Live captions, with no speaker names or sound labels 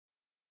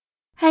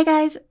Hey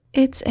guys,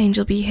 it's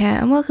Angel B here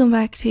and welcome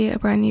back to a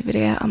brand new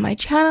video on my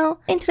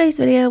channel. In today's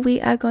video we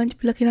are going to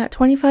be looking at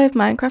 25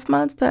 Minecraft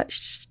mods that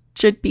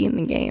should be in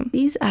the game.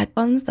 These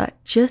add-ons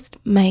that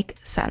just make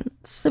sense.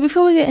 So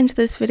before we get into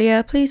this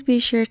video, please be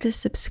sure to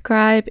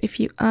subscribe if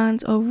you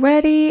aren't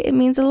already. It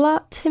means a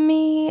lot to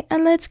me,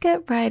 and let's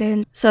get right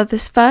in. So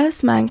this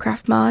first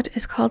Minecraft mod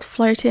is called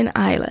Floating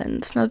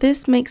Islands. Now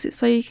this makes it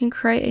so you can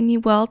create a new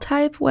world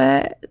type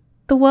where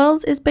the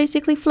world is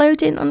basically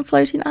floating on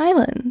floating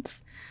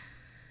islands.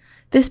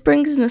 This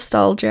brings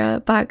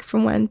nostalgia back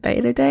from when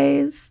beta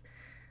days.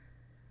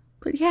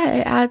 But yeah,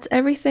 it adds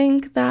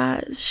everything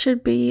that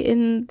should be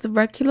in the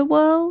regular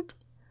world,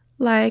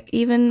 like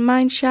even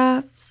mine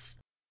shafts,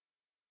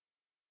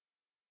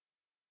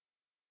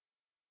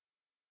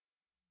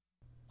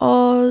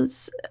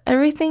 ores,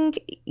 everything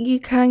you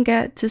can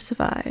get to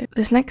survive.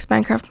 This next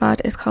Minecraft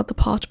mod is called the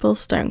Portable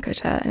Stone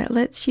Cutter, and it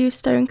lets you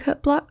stone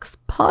cut blocks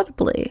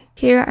portably.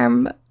 Here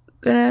I'm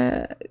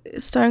gonna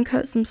stone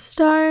cut some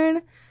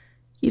stone.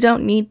 You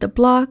don't need the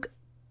block.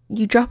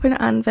 You drop an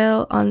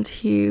anvil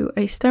onto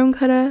a stone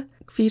cutter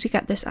for you to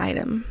get this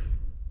item.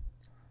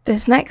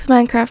 This next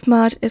Minecraft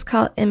mod is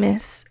called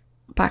Imis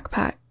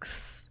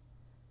Backpacks.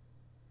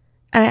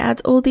 And it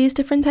adds all these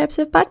different types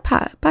of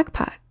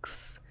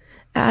backpacks. It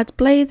adds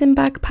blazing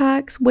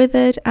backpacks,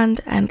 withered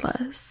and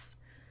endless.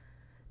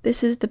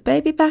 This is the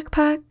baby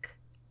backpack,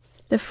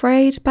 the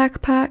frayed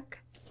backpack,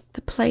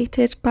 the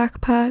plated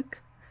backpack,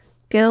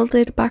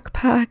 gilded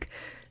backpack,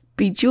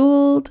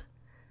 bejeweled,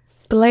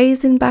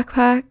 blazing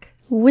backpack,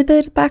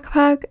 withered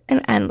backpack,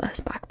 and endless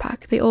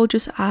backpack. They all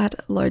just add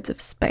loads of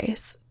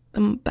space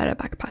the better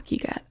backpack you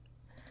get.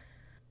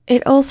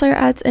 It also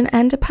adds an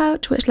ender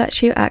pouch which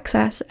lets you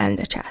access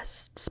ender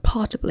chests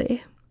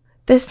portably.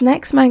 This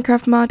next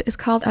Minecraft mod is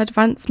called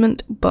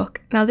Advancement Book.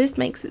 Now this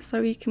makes it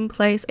so you can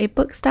place a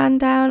book stand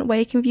down where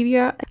you can view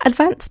your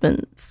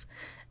advancements.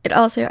 It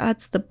also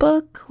adds the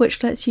book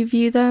which lets you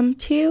view them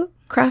too.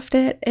 Craft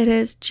it, it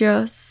is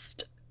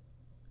just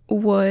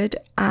wood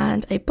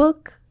and a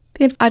book.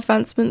 The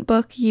advancement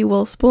book, you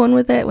will spawn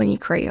with it when you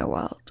create your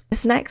world.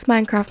 This next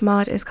Minecraft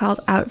mod is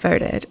called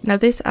Outvoted. Now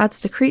this adds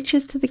the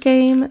creatures to the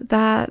game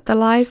that the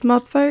live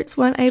mob votes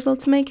weren't able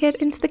to make it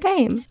into the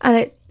game, and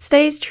it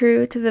stays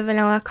true to the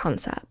vanilla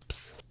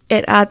concepts.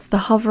 It adds the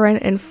hovering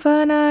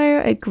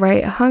inferno, a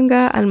great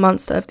hunger, and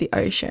monster of the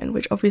ocean,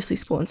 which obviously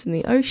spawns in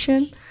the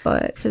ocean,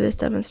 but for this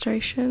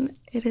demonstration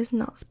it is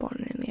not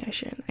spawning in the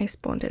ocean. I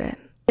spawned it in.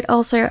 It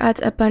also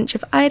adds a bunch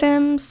of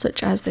items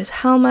such as this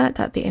helmet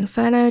that the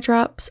Inferno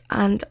drops,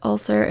 and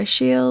also a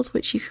shield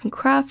which you can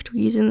craft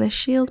using the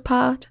shield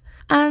part,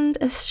 and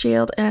a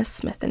shield in a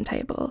smithing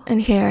table.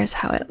 And here is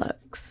how it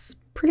looks.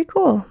 Pretty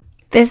cool.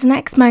 This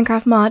next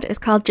Minecraft mod is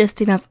called Just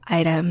Enough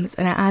Items,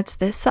 and it adds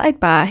this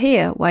sidebar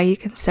here where you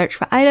can search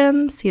for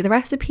items, see the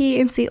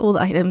recipe, and see all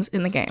the items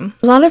in the game.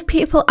 A lot of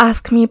people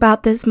ask me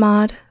about this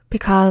mod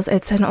because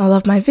it's in all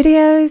of my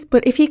videos,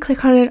 but if you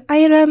click on an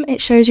item,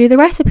 it shows you the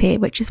recipe,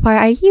 which is why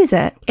I use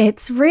it.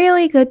 It's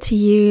really good to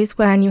use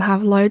when you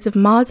have loads of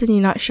mods and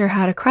you're not sure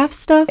how to craft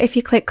stuff. If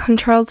you click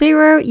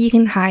Ctrl-0, you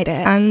can hide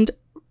it and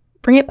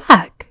bring it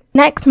back.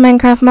 Next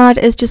Minecraft mod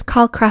is just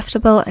called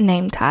Craftable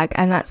Name Tag,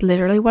 and that's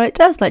literally what it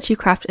does. Lets you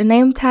craft a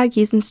name tag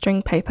using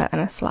string paper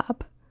and a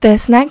slab.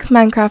 This next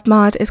Minecraft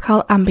mod is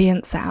called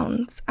Ambient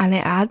Sounds, and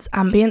it adds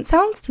ambient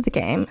sounds to the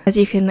game. As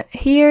you can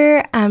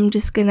hear, I'm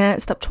just gonna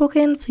stop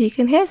talking so you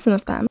can hear some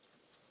of them.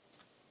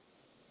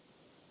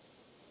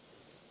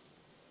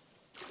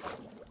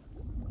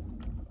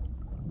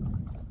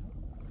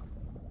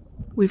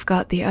 We've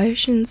got the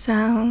ocean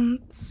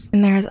sounds,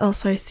 and there's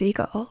also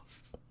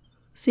seagulls.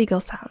 Seagull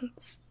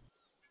sounds.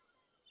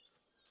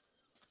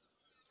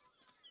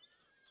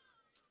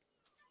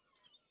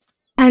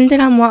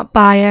 Depending on what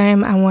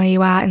biome and where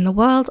you are in the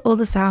world, all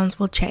the sounds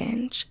will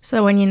change.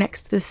 So when you're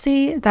next to the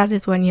sea, that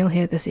is when you'll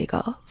hear the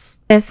seagulls.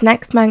 This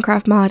next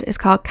Minecraft mod is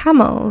called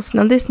Camels.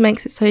 Now this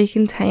makes it so you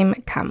can tame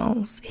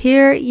camels.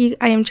 Here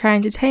I am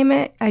trying to tame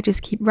it. I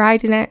just keep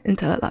riding it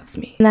until it loves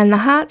me. And then the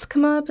hearts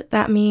come up,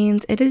 that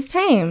means it is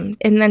tamed.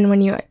 And then when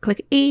you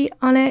click E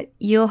on it,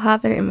 you'll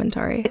have an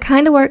inventory. It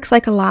kind of works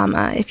like a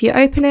llama. If you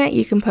open it,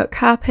 you can put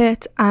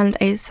carpet and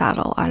a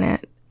saddle on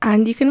it,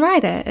 and you can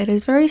ride it. It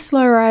is very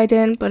slow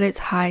riding, but it's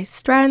high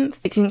strength.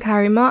 It can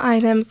carry more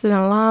items than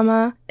a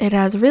llama. It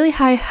has really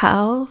high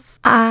health,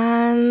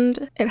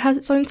 and it has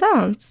its own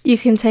sounds. You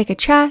can take a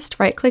chest,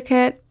 right click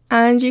it,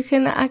 and you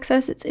can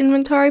access its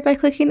inventory by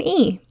clicking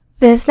E.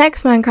 This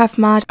next Minecraft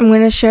mod I'm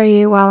going to show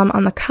you while I'm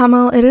on the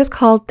camel. It is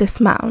called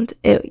Dismount.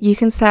 You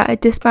can set a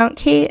dismount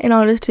key in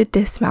order to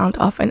dismount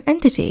off an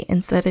entity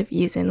instead of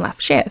using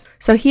left shift.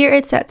 So here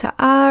it's set to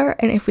R,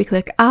 and if we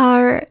click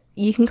R,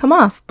 you can come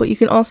off, but you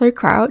can also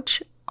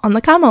crouch on the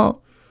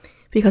camel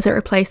because it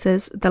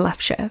replaces the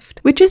left shift,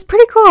 which is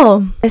pretty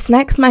cool. This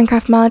next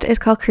Minecraft mod is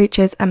called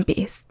Creatures and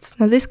Beasts.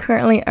 Now this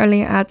currently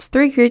only adds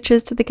 3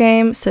 creatures to the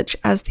game, such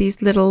as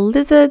these little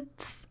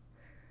lizards.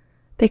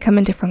 They come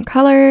in different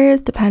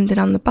colors depending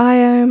on the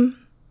biome.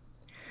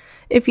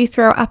 If you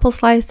throw apple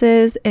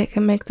slices, it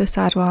can make the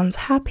sad ones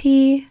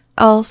happy.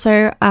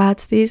 also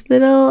adds these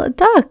little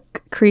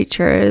duck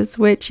creatures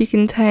which you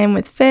can tame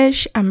with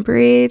fish and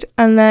breed,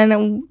 and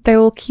then they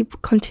will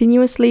keep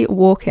continuously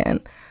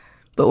walking.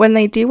 But when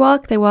they do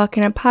walk, they walk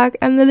in a pack,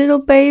 and the little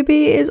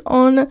baby is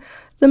on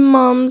the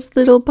mom's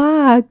little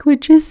bag,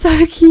 which is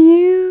so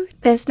cute.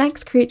 This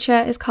next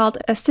creature is called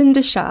a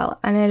cinder shell,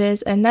 and it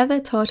is a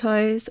nether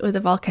tortoise with a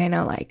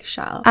volcano-like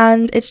shell.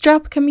 And its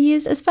drop can be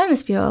used as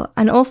furnace fuel,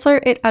 and also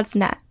it adds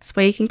nets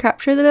where you can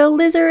capture the little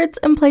lizards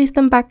and place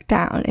them back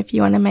down if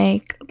you want to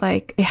make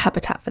like a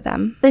habitat for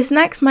them. This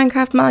next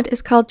Minecraft mod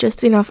is called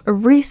Just Enough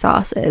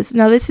Resources.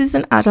 Now this is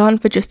an add-on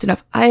for Just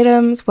Enough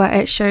items where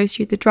it shows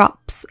you the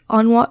drops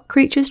on what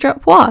creatures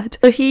drop what.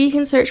 So here you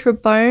can search for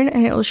bone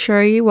and it will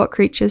show you what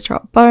creatures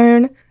drop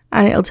bone,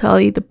 and it'll tell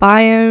you the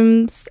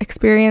biomes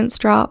experience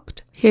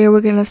dropped. Here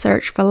we're going to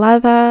search for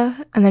leather,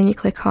 and then you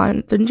click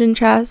on dungeon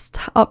chest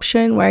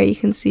option where you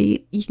can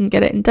see you can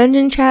get it in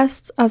dungeon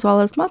chests as well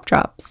as mob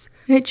drops.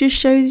 And it just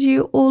shows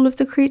you all of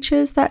the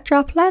creatures that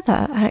drop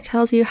leather, and it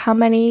tells you how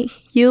many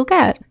you'll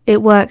get.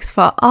 It works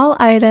for all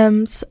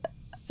items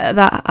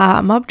that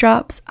are mob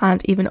drops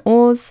and even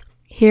ores.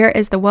 Here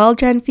is the world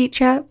gen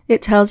feature.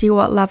 It tells you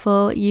what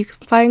level you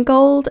can find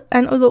gold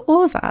and other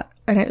ores at,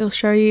 and it will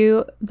show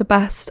you the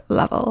best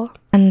level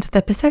and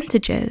the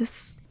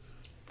percentages.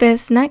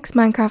 This next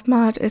Minecraft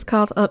mod is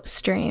called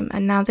Upstream,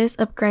 and now this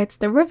upgrades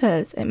the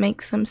rivers. It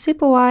makes them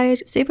super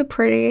wide, super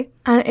pretty,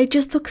 and it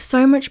just looks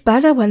so much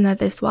better when they're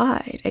this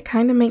wide. It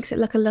kind of makes it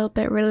look a little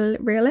bit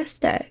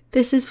realistic.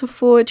 This is for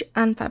Forge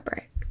and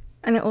Fabric,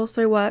 and it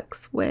also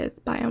works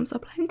with Biomes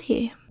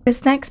Aplenty.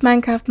 This next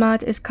Minecraft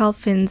mod is called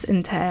Fins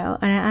and Tail,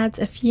 and it adds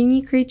a few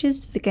new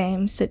creatures to the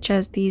game, such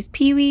as these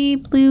peewee,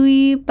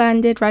 bluey,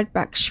 banded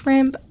redback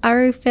shrimp,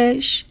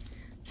 arrowfish,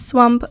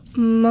 swamp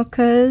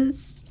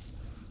muckers,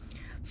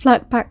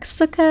 flatback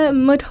sucker,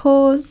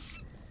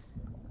 mudhorse,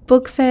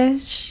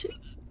 bugfish,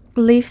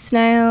 leaf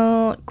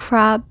snail,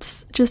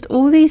 crabs, just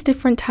all these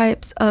different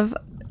types of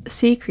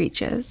sea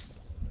creatures.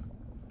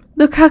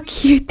 Look how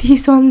cute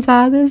these ones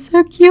are, they're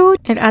so cute.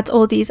 It adds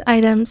all these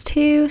items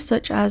too,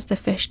 such as the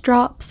fish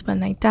drops when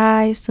they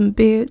die, some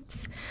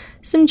boots,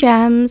 some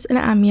gems, an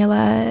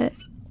amulet,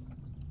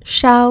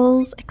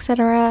 shells,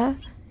 etc.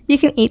 You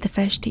can eat the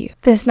fish too.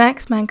 This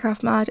next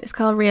Minecraft mod is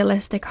called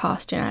Realistic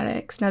Horse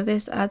Genetics. Now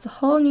this adds a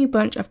whole new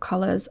bunch of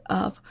colours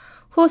of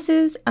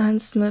horses,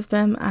 and some of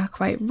them are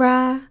quite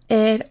rare.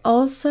 It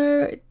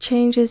also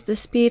changes the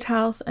speed,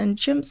 health and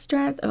jump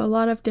strength of a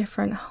lot of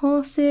different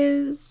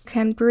horses. You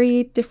can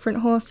breed different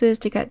horses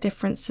to get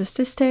different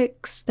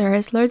statistics. There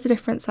is loads of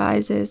different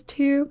sizes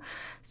too,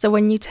 so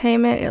when you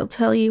tame it, it'll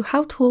tell you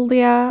how tall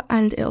they are,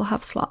 and it'll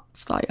have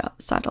slots for your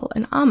saddle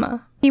and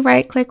armor. If you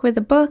right click with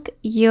the book,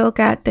 you'll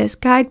get this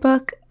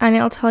guidebook, and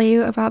it'll tell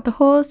you about the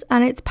horse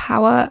and its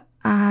power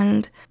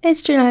and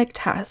its genetic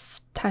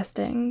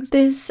testings.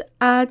 This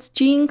adds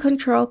gene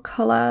control,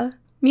 color,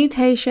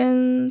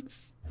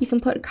 mutations. You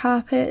can put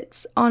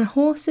carpets on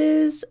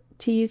horses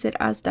to use it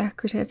as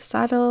decorative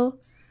saddle.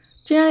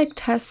 Genetic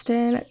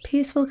testing.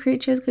 Peaceful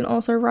creatures can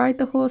also ride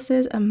the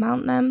horses and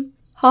mount them.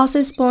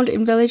 Horses spawned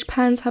in village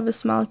pens have a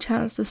small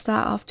chance to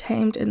start off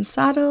tamed and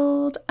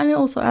saddled, and it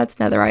also adds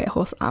netherite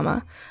horse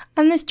armor,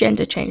 and this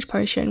gender change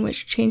potion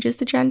which changes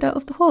the gender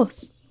of the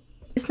horse.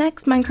 This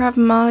next Minecraft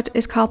mod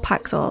is called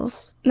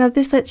Paxels. Now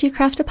this lets you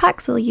craft a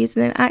paxel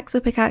using an axe, a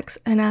pickaxe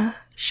and a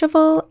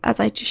shovel, as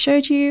I just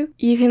showed you.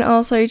 You can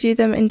also do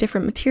them in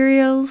different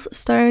materials: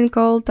 stone,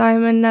 gold,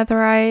 diamond,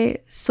 netherite,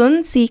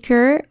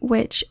 sunseeker,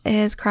 which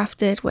is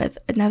crafted with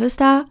a nether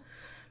star,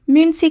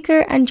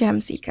 moonseeker and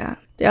gemseeker.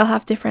 They all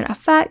have different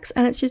effects,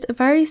 and it's just a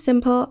very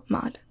simple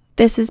mod.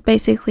 This is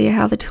basically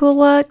how the tool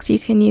works. You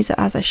can use it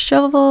as a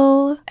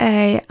shovel,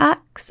 a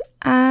axe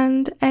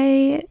and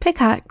a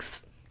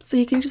pickaxe. So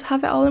you can just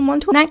have it all in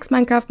one tool. Next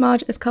Minecraft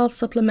mod is called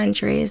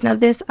Supplementaries. Now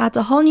this adds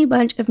a whole new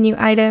bunch of new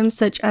items,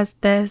 such as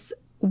this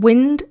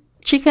wind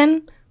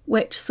chicken,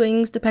 which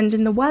swings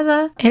depending the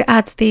weather. It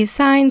adds these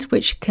signs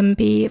which can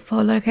be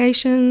for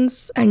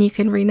locations and you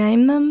can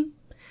rename them.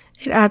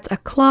 It adds a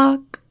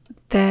clock,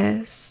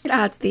 this. It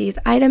adds these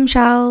item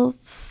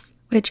shelves,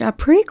 which are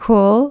pretty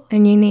cool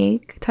and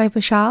unique type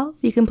of shelf.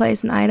 You can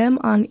place an item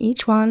on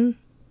each one.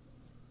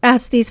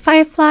 Adds these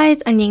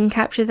fireflies, and you can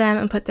capture them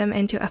and put them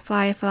into a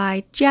firefly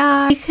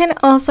jar. You can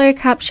also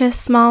capture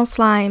small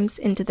slimes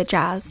into the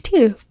jars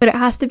too, but it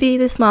has to be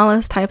the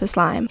smallest type of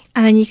slime.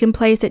 And then you can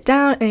place it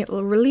down and it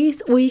will release,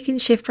 or you can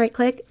shift right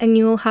click and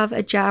you will have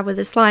a jar with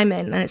a slime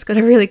in, and it's got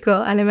a really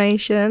cool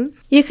animation.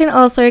 You can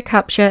also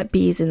capture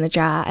bees in the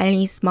jar,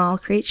 any small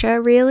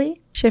creature really.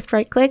 Shift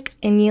right click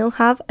and you'll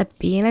have a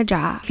bee in a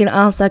jar. You can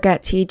also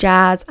get 2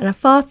 jars and a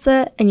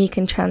faucet, and you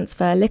can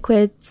transfer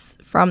liquids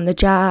from the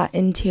jar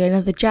into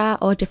another jar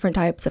or different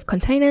types of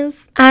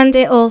containers. And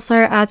it also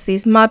adds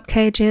these mob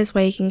cages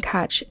where you can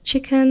catch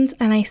chickens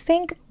and I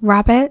think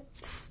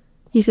rabbits.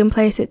 You can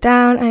place it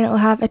down and it'll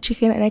have a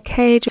chicken in a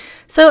cage.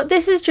 So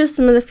this is just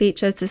some of the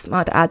features this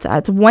mod adds. It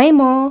adds way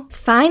more. This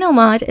final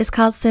mod is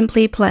called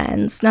Simply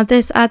Planes. Now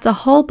this adds a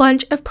whole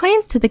bunch of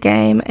planes to the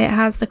game. It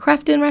has the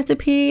crafting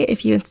recipe.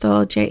 If you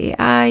install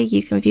JEI,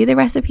 you can view the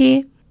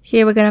recipe.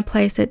 Here we're going to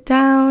place it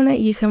down.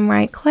 You can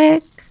right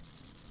click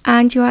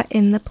and you are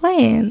in the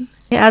plane.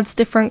 It adds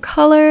different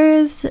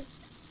colors.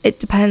 It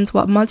depends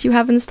what mods you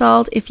have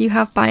installed. If you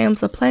have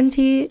biomes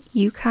aplenty,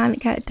 you can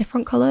get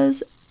different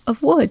colors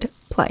of wood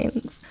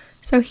planes.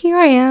 So here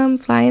I am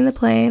flying the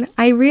plane.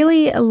 I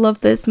really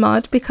love this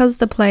mod because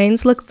the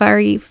planes look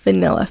very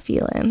vanilla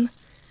feeling,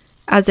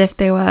 as if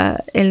they were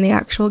in the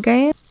actual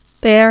game.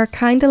 They are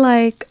kind of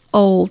like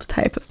old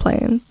type of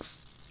planes,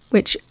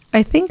 which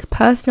I think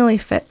personally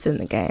fits in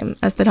the game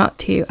as they're not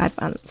too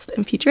advanced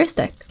and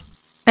futuristic.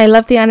 I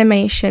love the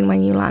animation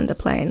when you land a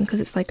plane because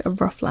it's like a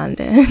rough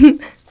landing.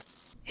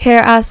 Here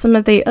are some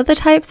of the other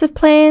types of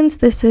planes.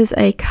 This is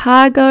a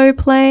cargo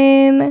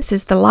plane. This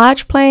is the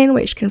large plane,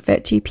 which can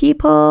fit 2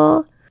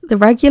 people. The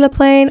regular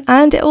plane,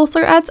 and it also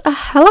adds a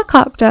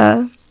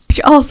helicopter,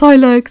 which also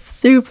looks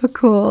super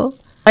cool.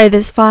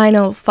 This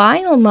final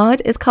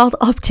mod is called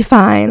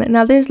Optifine.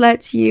 Now this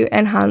lets you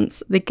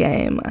enhance the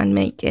game and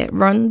make it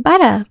run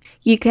better.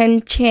 You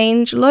can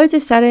change loads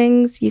of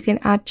settings. You can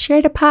add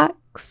shader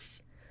packs.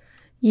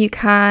 You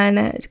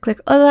can click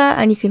other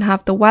and you can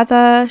have the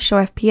weather, show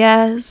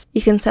FPS.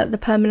 You can set the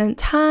permanent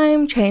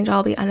time, change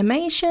all the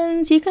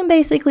animations. You can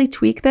basically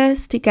tweak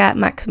this to get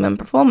maximum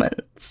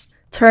performance.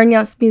 Turn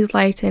your smooth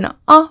lighting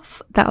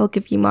off, that will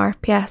give you more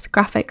FPS.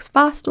 Graphics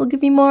fast will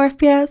give you more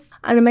FPS.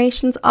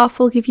 Animations off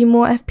will give you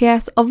more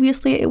FPS.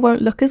 Obviously it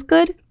won't look as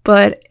good,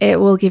 but it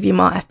will give you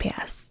more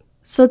FPS.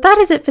 So that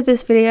is it for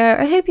this video.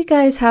 I hope you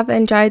guys have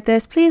enjoyed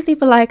this. Please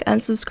leave a like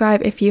and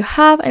subscribe if you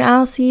have, and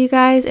I'll see you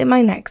guys in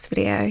my next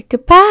video.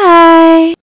 Goodbye!